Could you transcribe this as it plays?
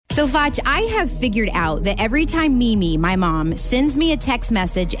So, Foch, I have figured out that every time Mimi, my mom, sends me a text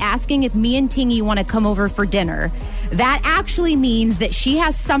message asking if me and Tingy want to come over for dinner, that actually means that she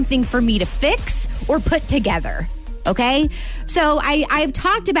has something for me to fix or put together. Okay? So I've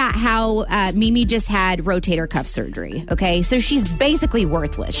talked about how Mimi just had rotator cuff surgery. Okay? So she's basically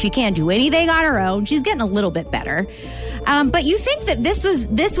worthless. She can't do anything on her own. She's getting a little bit better. But you think that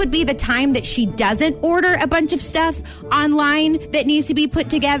this would be the time that she doesn't order a bunch of stuff online that needs to be put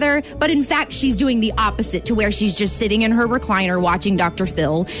together, but in fact she's doing the opposite, to where she's just sitting in her recliner watching Dr.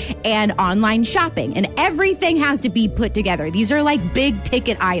 Phil and online shopping, and everything has to be put together. These are like big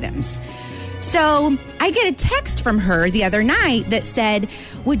ticket items. So I get a text from her the other night that said,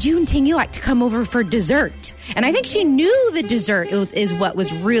 would you and Tingy like to come over for dessert? And I think she knew the dessert is what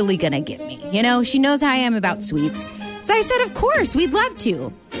was really going to get me. You know, she knows how I am about sweets. So I said, of course, we'd love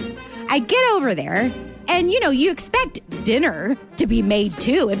to. I get over there, and, you know, you expect dinner to be made,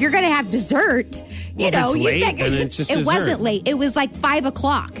 too. If you're going to have dessert, you know. It's late, and it's just It wasn't late. It was like 5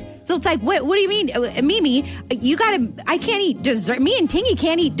 o'clock. So it's like, what do you mean? Mimi, I can't eat dessert. Me and Tingy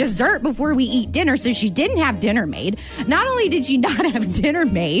can't eat dessert before we eat dinner. So she didn't have dinner made. Not only did she not have dinner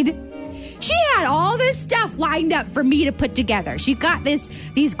made, she had all this stuff lined up for me to put together. She got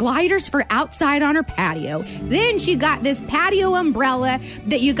these gliders for outside on her patio. Then she got this patio umbrella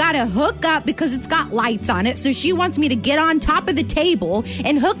that you got to hook up because it's got lights on it. So she wants me to get on top of the table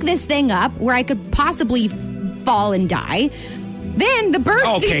and hook this thing up where I could possibly fall and die. Then the bird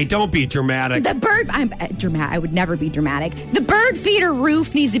Okay, don't be dramatic. I'm dramatic. I would never be dramatic. The bird feeder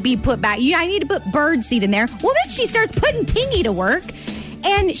roof needs to be put back. I need to put bird seed in there. Well, then she starts putting Tingy to work,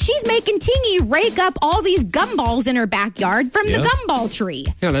 and she's making Tingy rake up all these gumballs in her backyard from the gumball tree.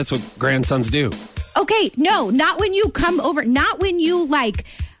 Yeah, that's what grandsons do. Okay, no, not when you come over. Not when you like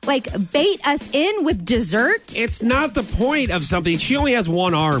bait us in with dessert. It's not the point of something. She only has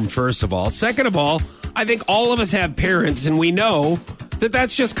one arm, first of all. Second of all, I think all of us have parents, and we know that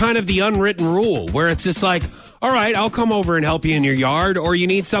that's just kind of the unwritten rule, where it's just like, all right, I'll come over and help you in your yard, or you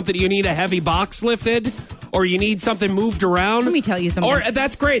need a heavy box lifted, or you need something moved around. Let me tell you something. Or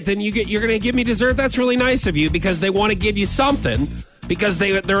that's great. Then you're going to give me dessert. That's really nice of you, because they want to give you something, because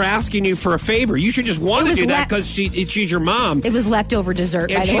they're asking you for a favor. You should just want to do that because she's your mom. It was leftover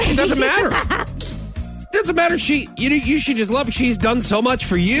dessert, by the way. It doesn't matter. It doesn't matter. You should just love it. She's done so much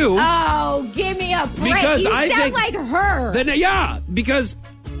for you. Oh, give me a break. Because you I sound think, like her. Because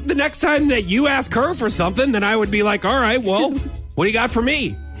the next time that you ask her for something, then I would be like, all right, well, what do you got for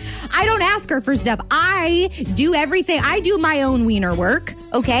me? I don't ask her for stuff. I do everything. I do my own wiener work,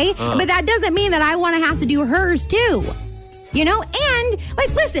 okay? But that doesn't mean that I want to have to do hers, too. You know, and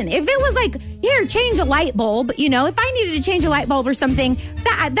listen, if it was like, here, change a light bulb, you know, if I needed to change a light bulb or something,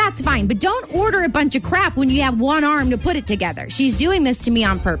 that's fine. But don't order a bunch of crap when you have one arm to put it together. She's doing this to me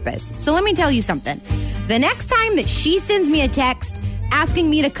on purpose. So let me tell you something. The next time that she sends me a text asking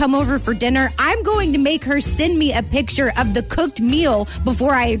me to come over for dinner, I'm going to make her send me a picture of the cooked meal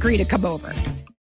before I agree to come over.